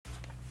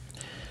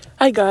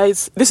Hi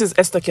guys, this is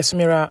Esther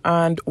Kesimira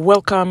and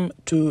welcome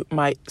to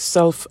my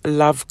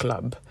Self-Love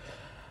Club.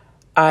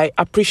 I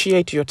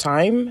appreciate your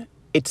time.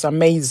 It's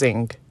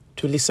amazing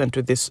to listen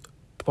to this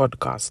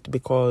podcast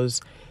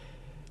because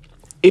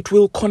it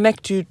will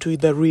connect you to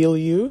the real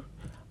you,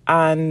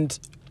 and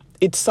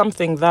it's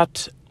something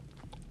that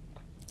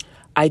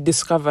I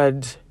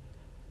discovered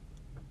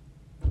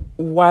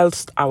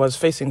whilst I was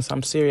facing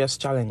some serious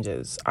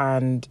challenges,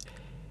 and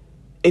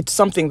it's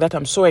something that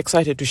I'm so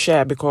excited to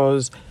share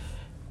because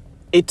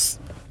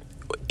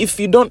if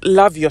you don't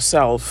love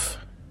yourself,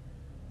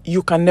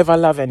 you can never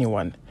love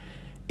anyone.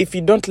 If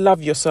you don't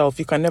love yourself,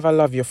 you can never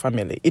love your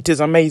family. It is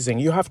amazing.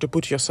 You have to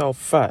put yourself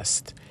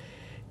first.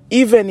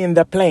 Even in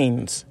the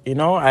planes,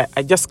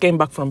 I just came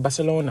back from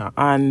Barcelona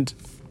and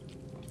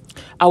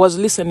I was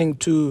listening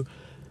to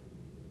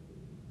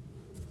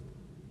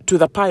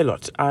the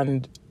pilot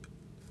and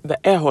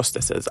the air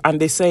hostesses, and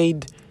they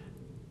said,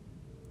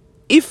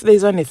 if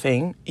there's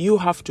anything, you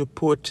have to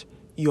put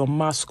your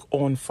mask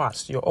on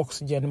first, your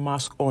oxygen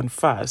mask on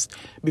first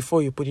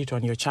before you put it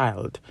on your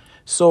child.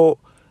 So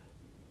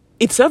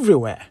it's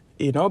everywhere,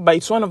 but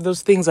it's one of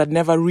those things I'd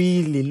never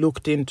really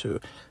looked into.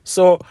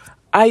 So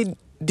I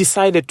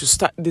decided to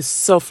start this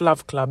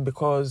self-love club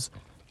because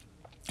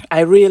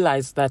I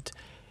realized that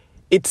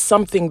it's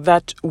something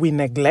that we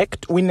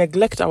neglect. We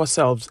neglect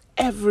ourselves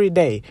every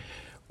day.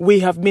 We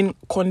have been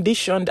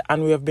conditioned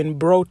and we have been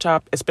brought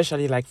up,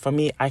 especially like for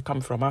me, I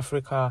come from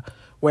Africa,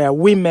 where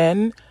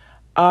women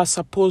are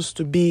supposed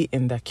to be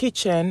in the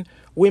kitchen.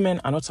 Women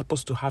are not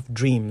supposed to have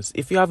dreams.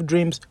 If you have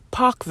dreams,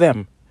 park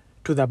them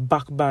to the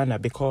back burner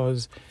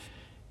because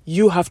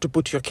you have to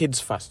put your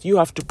kids first. You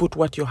have to put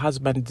what your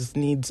husband's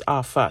needs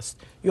are first.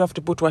 You have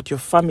to put what your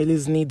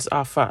family's needs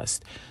are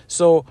first.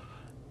 So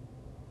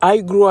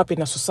I grew up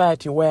in a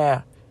society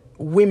where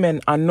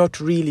women are not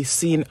really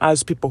seen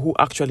as people who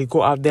actually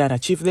go out there and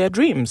achieve their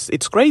dreams.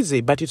 It's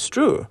crazy, but it's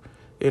true.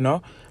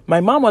 My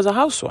mom was a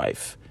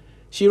housewife.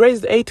 She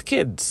raised 8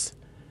 kids.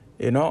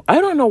 I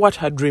don't know what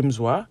her dreams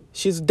were.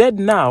 She's dead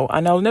now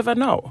and I'll never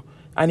know.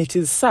 And it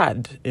is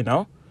sad,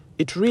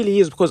 It really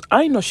is, because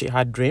I know she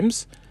had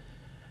dreams.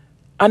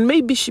 And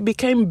maybe she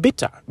became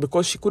bitter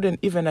because she couldn't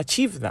even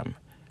achieve them,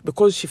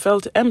 because she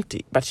felt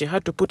empty, but she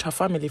had to put her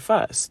family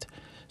first.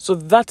 So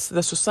that's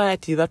the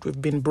society that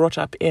we've been brought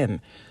up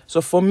in.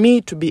 So for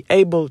me to be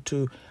able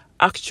to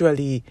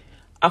actually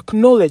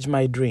acknowledge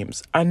my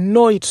dreams and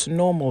know it's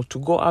normal to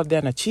go out there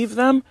and achieve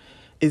them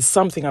is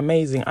something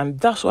amazing. And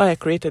that's why I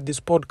created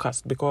this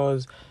podcast,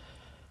 because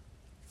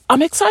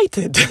I'm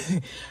excited.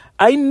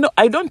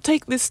 I don't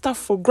take this stuff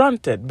for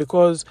granted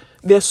because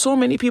there's so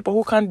many people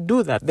who can't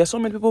do that. There's so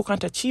many people who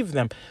can't achieve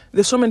them.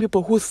 There's so many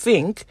people who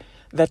think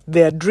that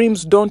their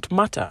dreams don't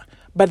matter,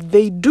 but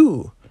they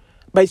do.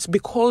 But it's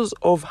because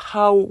of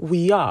how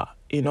we are,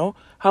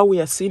 how we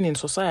are seen in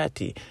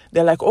society.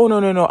 They're like, oh,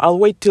 no, I'll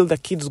wait till the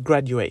kids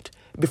graduate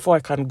before I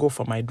can go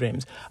for my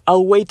dreams.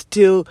 I'll wait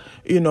till,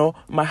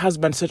 my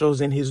husband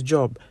settles in his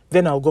job.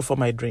 Then I'll go for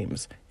my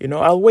dreams.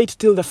 I'll wait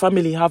till the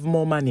family have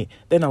more money.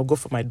 Then I'll go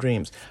for my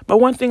dreams. But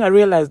one thing I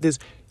realized is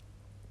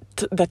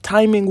the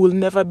timing will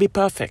never be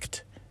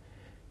perfect.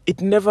 It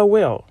never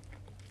will.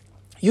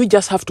 You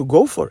just have to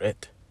go for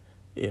it,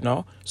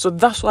 So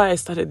that's why I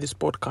started this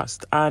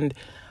podcast. And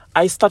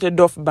I started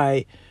off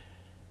by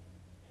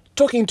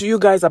talking to you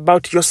guys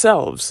about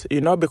yourselves,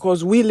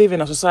 because we live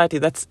in a society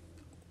that's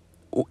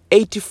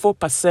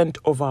 84%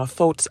 of our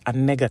thoughts are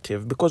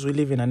negative, because we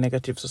live in a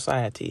negative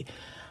society.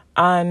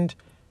 And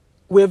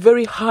we're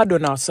very hard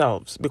on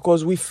ourselves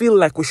because we feel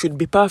like we should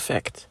be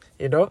perfect,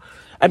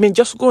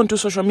 just go onto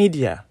social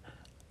media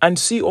and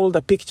see all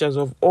the pictures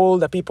of all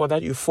the people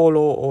that you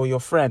follow or your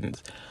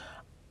friends.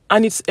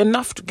 And it's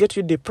enough to get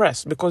you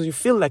depressed because you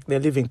feel like they're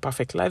living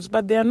perfect lives,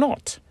 but they're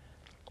not.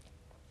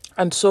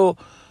 And so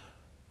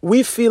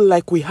we feel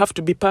like we have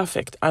to be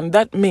perfect. And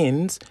that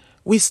means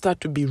we start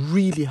to be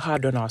really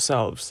hard on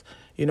ourselves,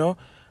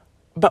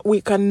 But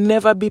we can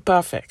never be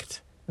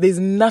perfect. There's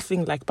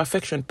nothing like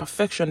perfection.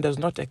 Perfection does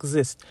not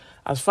exist.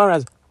 As far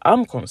as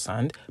I'm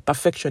concerned,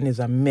 perfection is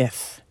a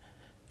myth,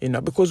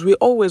 because we're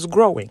always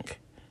growing.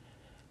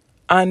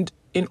 And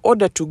in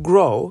order to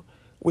grow,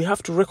 we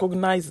have to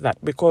recognize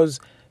that,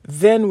 because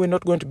then we're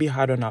not going to be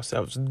hard on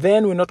ourselves.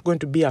 Then we're not going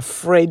to be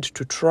afraid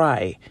to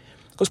try.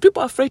 Because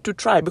people are afraid to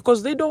try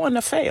because they don't want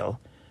to fail,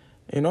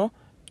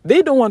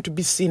 They don't want to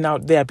be seen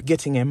out there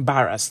getting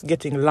embarrassed,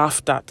 getting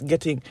laughed at,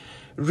 getting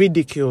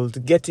ridiculed,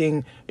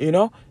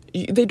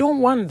 they don't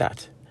want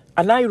that.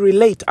 And I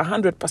relate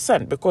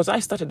 100% because I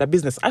started a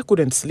business. I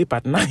couldn't sleep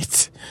at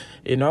night,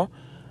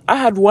 I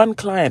had one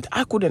client.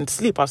 I couldn't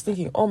sleep. I was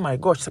thinking, oh my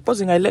gosh,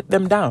 supposing I let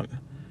them down.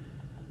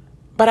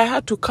 But I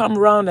had to come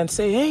around and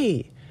say,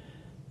 hey,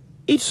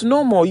 it's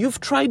normal.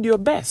 You've tried your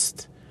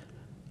best.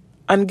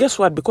 And guess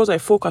what? Because I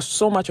focused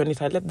so much on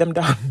it, I let them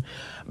down.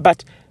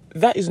 But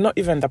that is not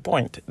even the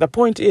point. The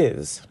point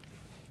is,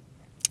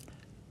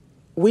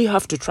 we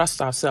have to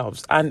trust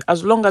ourselves. And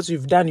as long as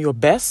you've done your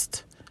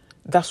best,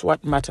 that's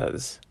what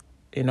matters,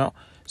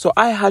 So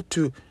I had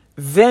to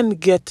then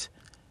get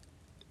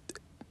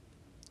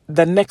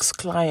the next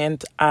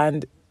client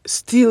and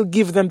still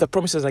give them the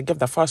promises I gave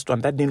the first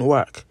one. That didn't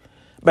work.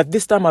 But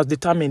this time I was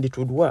determined it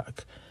would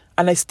work.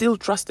 And I still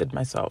trusted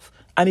myself.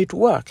 And it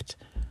worked.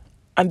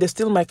 And they're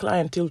still my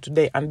client till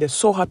today. And they're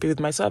so happy with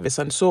my service.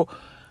 And so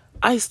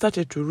I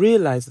started to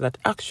realize that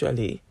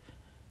actually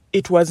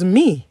it was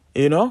me,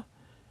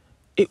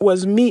 It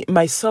was me,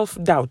 my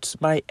self-doubt,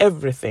 my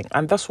everything.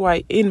 And that's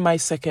why in my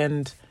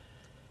second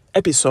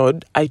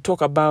episode, I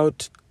talk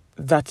about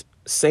that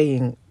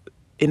saying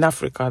in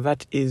Africa.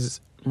 That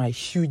is my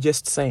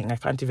hugest saying. I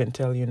can't even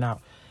tell you now.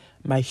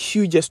 My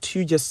hugest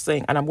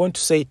saying. And I'm going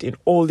to say it in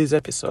all these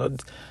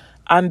episodes.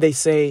 And they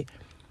say,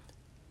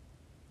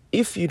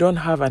 if you don't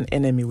have an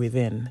enemy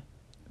within,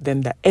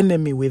 then the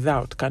enemy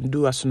without can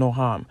do us no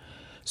harm.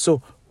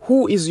 So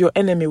who is your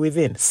enemy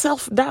within?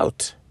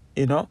 Self-doubt,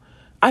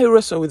 I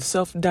wrestle with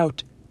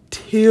self-doubt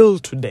till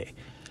today.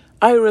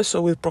 I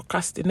wrestle with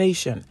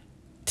procrastination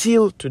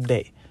till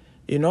today.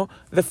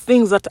 The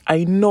things that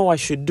I know I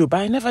should do, but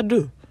I never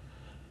do.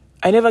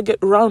 I never get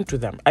around to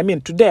them. I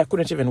mean, today I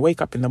couldn't even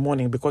wake up in the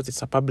morning because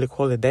it's a public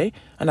holiday.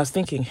 And I was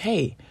thinking,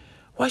 hey,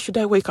 why should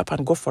I wake up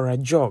and go for a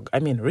jog? I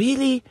mean,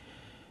 really?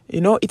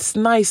 It's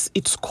nice.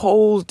 It's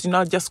cold.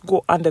 I'll just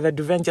go under the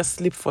duvet and just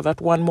sleep for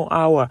that 1 more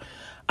hour.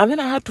 And then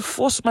I had to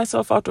force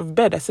myself out of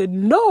bed. I said,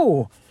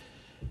 no.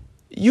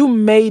 You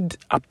made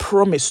a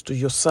promise to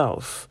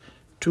yourself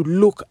to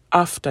look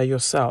after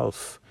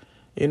yourself.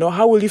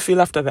 How will you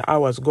feel after the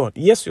hour's gone?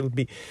 Yes,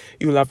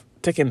 you'll have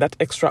taken that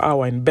extra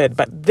hour in bed,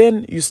 but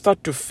then you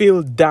start to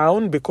feel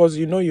down because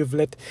you've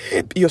let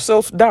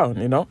yourself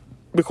down,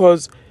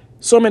 because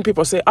so many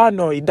people say,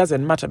 no, it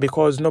doesn't matter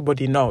because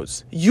nobody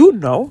knows.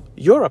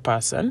 You're a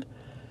person.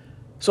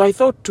 So I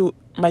thought to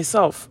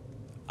myself,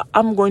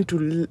 I'm going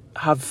to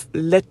have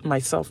let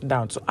myself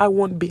down, so I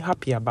won't be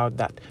happy about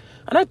that.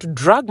 And I had to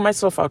drag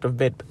myself out of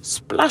bed,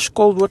 splash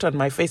cold water on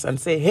my face and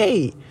say,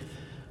 hey,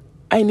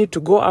 I need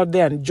to go out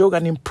there and jog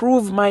and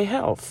improve my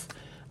health.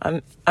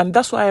 And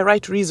that's why I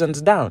write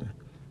reasons down,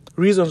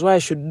 reasons why I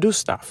should do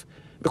stuff.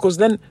 Because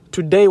then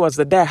today was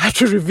the day I had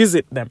to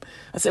revisit them.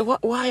 I said,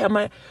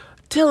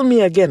 tell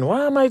me again,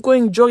 why am I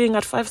going jogging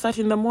at 5:30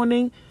 in the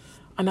morning?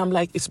 And I'm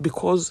like, it's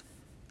because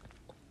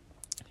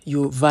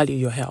you value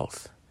your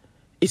health.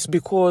 It's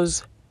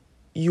because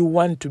you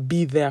want to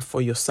be there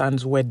for your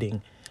son's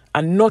wedding.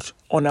 And not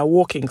on a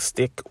walking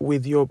stick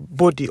with your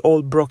body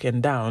all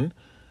broken down,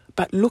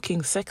 but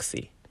looking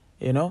sexy,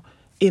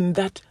 in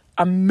that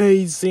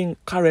amazing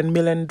Karen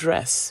Millen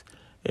dress,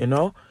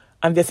 And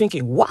they're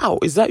thinking, wow,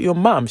 is that your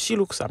mom? She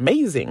looks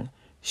amazing.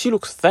 She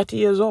looks 30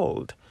 years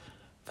old.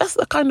 That's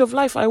the kind of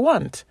life I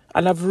want.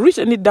 And I've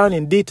written it down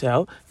in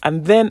detail,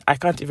 and then I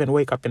can't even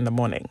wake up in the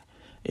morning,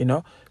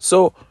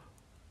 So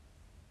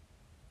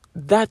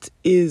that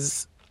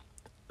is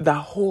the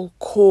whole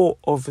core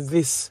of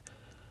this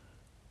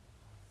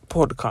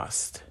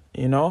podcast.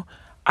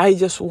 I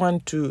just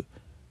want to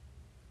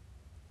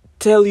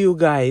tell you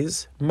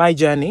guys my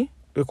journey,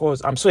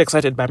 because I'm so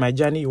excited by my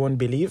journey, you won't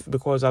believe,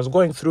 because I was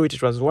going through it.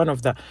 It was one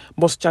of the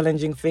most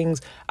challenging things.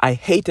 I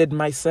hated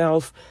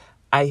myself.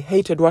 I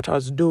hated what I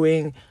was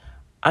doing.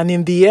 And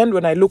in the end,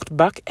 when I looked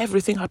back,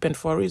 everything happened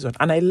for a reason.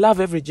 And I love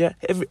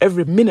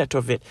every minute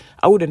of it.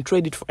 I wouldn't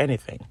trade it for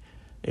anything,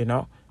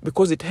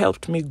 because it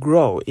helped me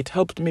grow. It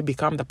helped me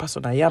become the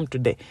person I am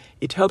today.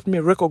 It helped me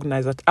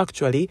recognize that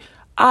actually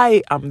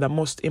I am the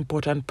most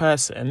important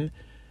person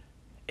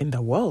in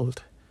the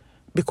world.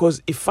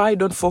 Because if I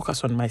don't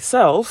focus on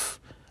myself,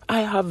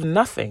 I have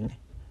nothing.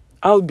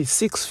 I'll be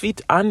 6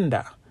 feet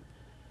under.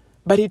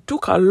 But it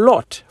took a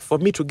lot for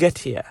me to get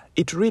here.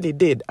 It really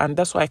did. And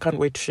that's why I can't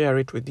wait to share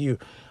it with you.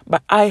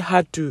 But I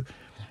had to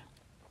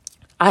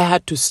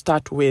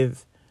start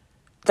with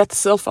that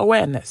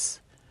self-awareness,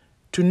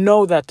 to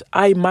know that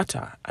I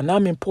matter and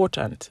I'm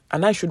important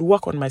and I should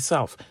work on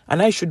myself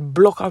and I should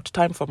block out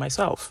time for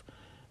myself,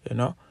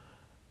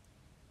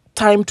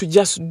 time to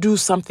just do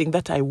something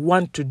that I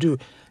want to do.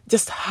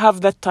 Just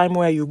have that time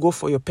where you go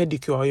for your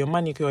pedicure or your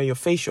manicure or your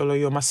facial or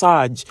your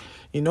massage,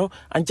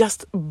 and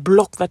just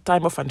block that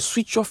time off and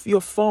switch off your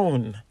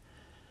phone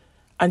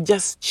and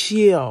just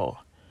chill.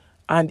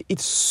 And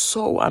it's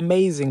so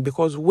amazing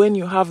because when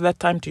you have that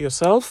time to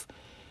yourself,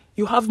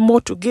 you have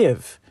more to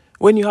give.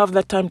 When you have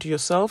that time to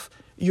yourself,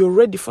 you're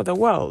ready for the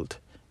world,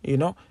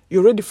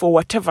 You're ready for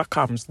whatever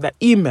comes, the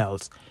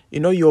emails,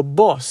 your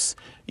boss,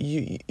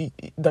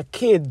 the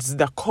kids,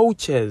 the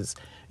coaches,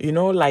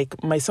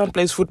 like my son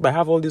plays football. I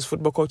have all these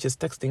football coaches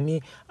texting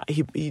me.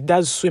 He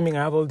does swimming.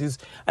 I have all these.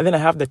 And then I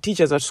have the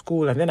teachers at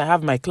school. And then I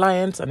have my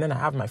clients. And then I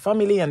have my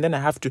family. And then I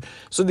have to.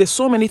 So there's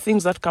so many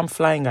things that come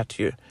flying at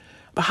you.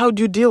 But how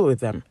do you deal with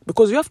them?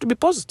 Because you have to be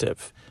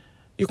positive.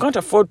 You can't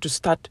afford to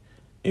start,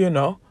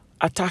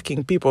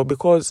 attacking people,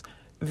 because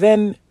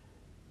then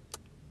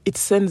it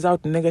sends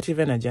out negative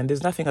energy. And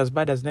there's nothing as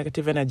bad as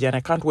negative energy. And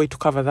I can't wait to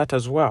cover that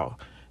as well.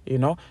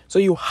 So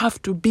you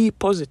have to be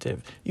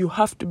positive. You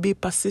have to be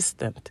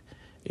persistent,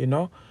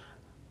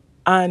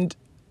 and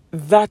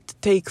that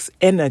takes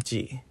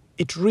energy.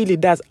 It really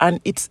does. And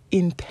it's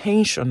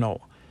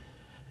intentional.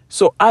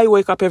 So I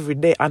wake up every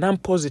day and I'm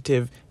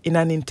positive in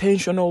an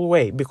intentional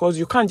way, because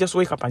you can't just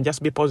wake up and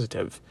just be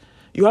positive.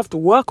 You have to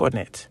work on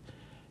it.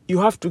 You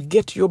have to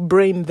get your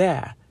brain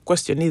there.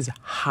 Question is,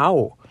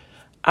 how?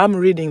 I'm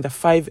reading the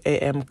 5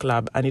 a.m.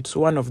 Club, and it's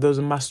one of those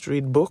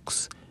must-read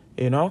books.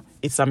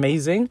 It's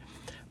amazing.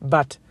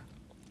 But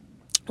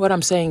what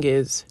I'm saying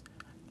is,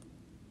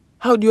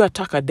 how do you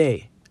attack a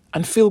day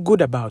and feel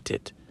good about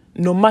it,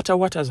 no matter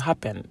what has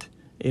happened?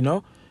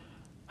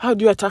 How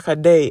do you attack a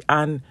day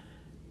and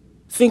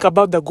think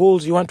about the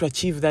goals you want to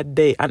achieve that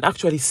day and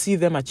actually see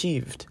them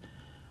achieved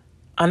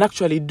and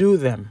actually do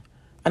them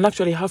and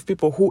actually have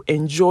people who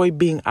enjoy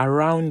being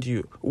around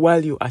you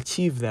while you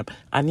achieve them?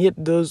 And yet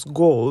those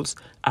goals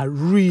are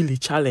really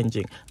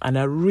challenging and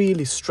are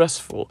really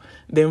stressful.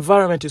 The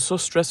environment is so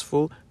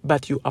stressful,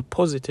 but you are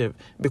positive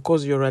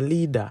because you're a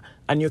leader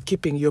and you're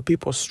keeping your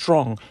people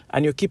strong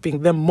and you're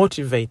keeping them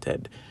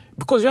motivated,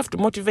 because you have to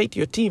motivate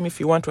your team if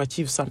you want to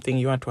achieve something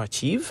you want to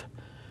achieve.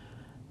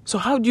 So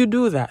how do you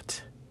do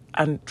that?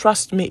 And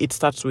trust me, it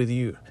starts with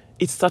you.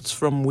 It starts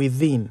from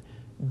within,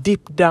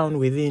 deep down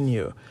within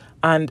you.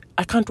 And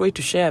I can't wait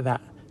to share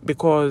that,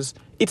 because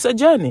it's a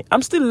journey.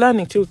 I'm still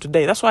learning till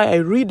today. That's why I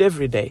read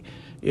every day,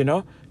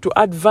 to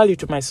add value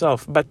to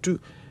myself, but to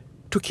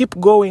keep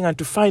going and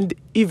to find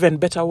even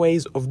better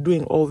ways of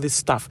doing all this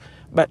stuff.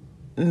 But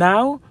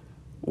now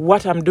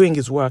what I'm doing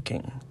is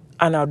working,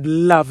 and I'd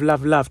love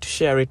to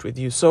share it with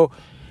you. So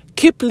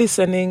keep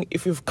listening.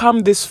 If you've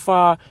come this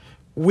far,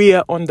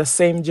 we're on the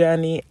same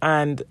journey,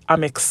 and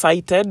I'm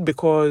excited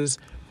because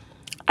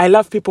I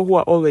love people who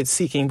are always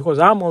seeking, because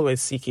I'm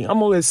always seeking.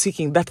 I'm always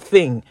seeking that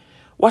thing.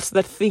 What's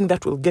that thing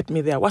that will get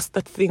me there? What's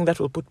that thing that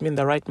will put me in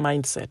the right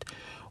mindset?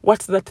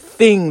 What's that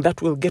thing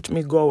that will get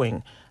me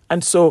going?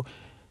 And so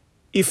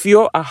if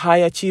you're a high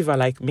achiever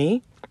like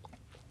me,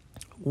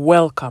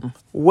 welcome.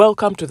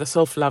 Welcome to the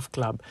Self-Love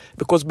Club,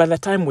 because by the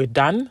time we're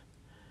done,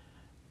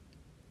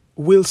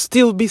 we'll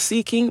still be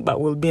seeking,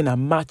 but we'll be in a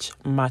much,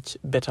 much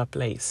better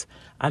place.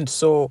 And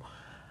so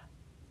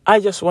I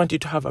just want you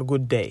to have a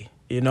good day,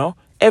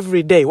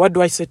 Every day, what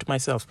do I say to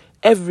myself?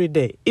 Every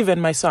day,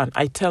 even my son,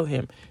 I tell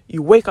him,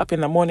 you wake up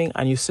in the morning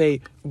and you say,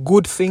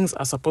 good things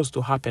are supposed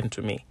to happen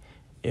to me,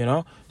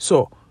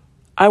 So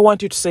I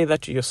want you to say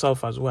that to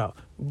yourself as well.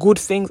 Good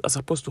things are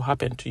supposed to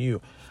happen to you.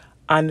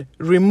 And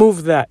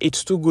remove that,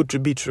 it's too good to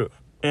be true,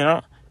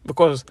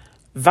 because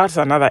that's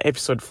another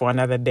episode for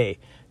another day,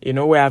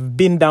 where I've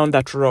been down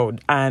that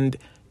road, and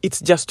it's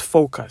just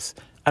focus.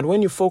 And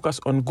when you focus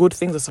on good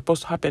things that are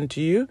supposed to happen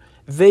to you,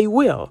 they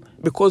will,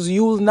 because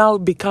you'll now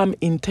become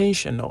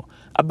intentional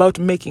about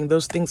making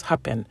those things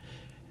happen.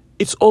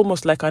 It's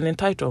almost like an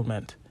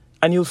entitlement.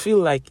 And you'll feel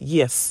like,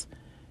 yes,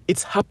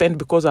 it's happened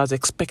because I was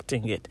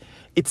expecting it.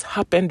 It's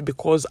happened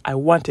because I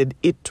wanted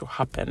it to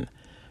happen.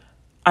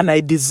 And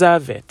I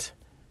deserve it.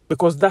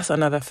 Because that's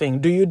another thing.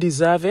 Do you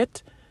deserve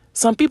it?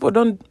 Some people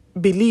don't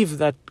believe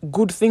that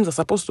good things are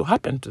supposed to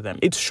happen to them.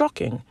 It's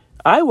shocking.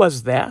 I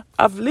was there.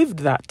 I've lived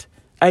that.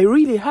 I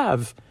really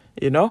have,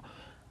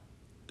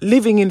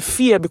 living in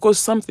fear because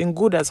something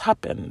good has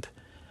happened.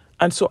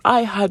 And so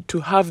I had to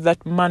have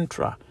that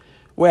mantra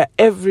where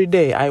every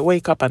day I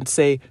wake up and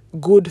say,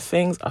 good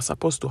things are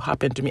supposed to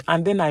happen to me.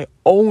 And then I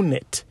own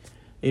it,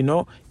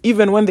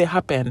 even when they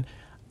happen,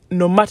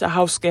 no matter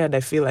how scared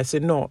I feel, I say,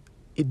 no,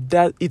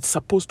 it's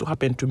supposed to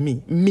happen to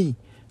me,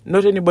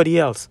 not anybody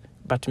else,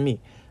 but me.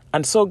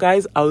 And so,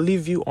 guys, I'll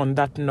leave you on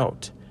that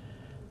note.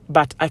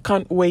 But I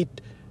can't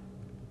wait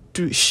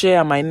to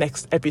share my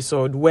next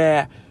episode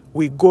where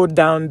we go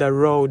down the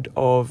road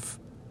of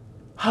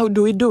how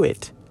do we do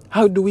it?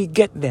 How do we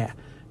get there?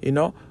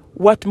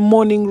 What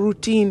morning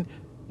routine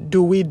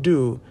do we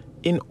do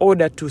in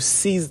order to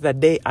seize the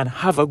day and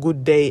have a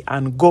good day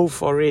and go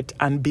for it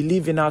and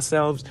believe in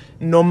ourselves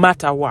no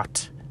matter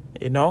what?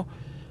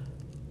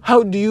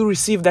 How do you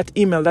receive that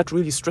email that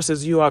really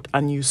stresses you out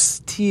and you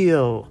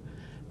still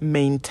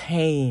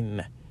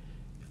maintain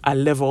a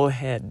level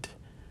head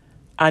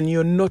and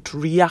you're not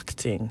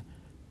reacting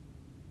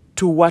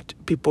to what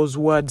people's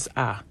words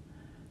are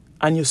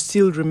and you're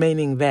still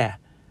remaining there?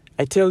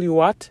 I tell you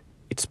what,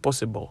 it's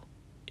possible.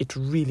 It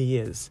really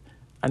is.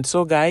 And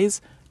so,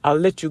 guys, I'll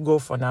let you go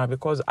for now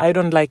because I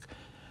don't like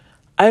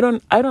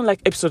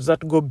episodes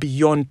that go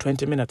beyond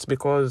 20 minutes,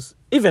 because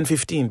even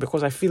 15,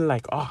 because I feel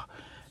like,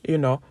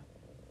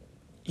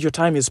 your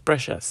time is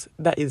precious.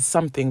 That is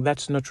something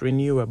that's not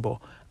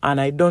renewable, and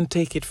I don't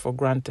take it for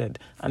granted.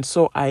 And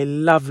so I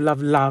love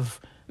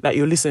that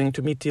you're listening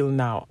to me till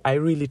now. I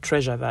really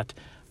treasure that.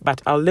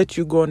 But I'll let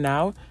you go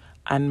now,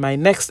 and my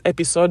next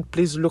episode,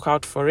 please look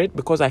out for it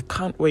because I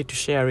can't wait to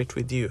share it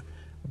with you.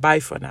 Bye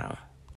for now.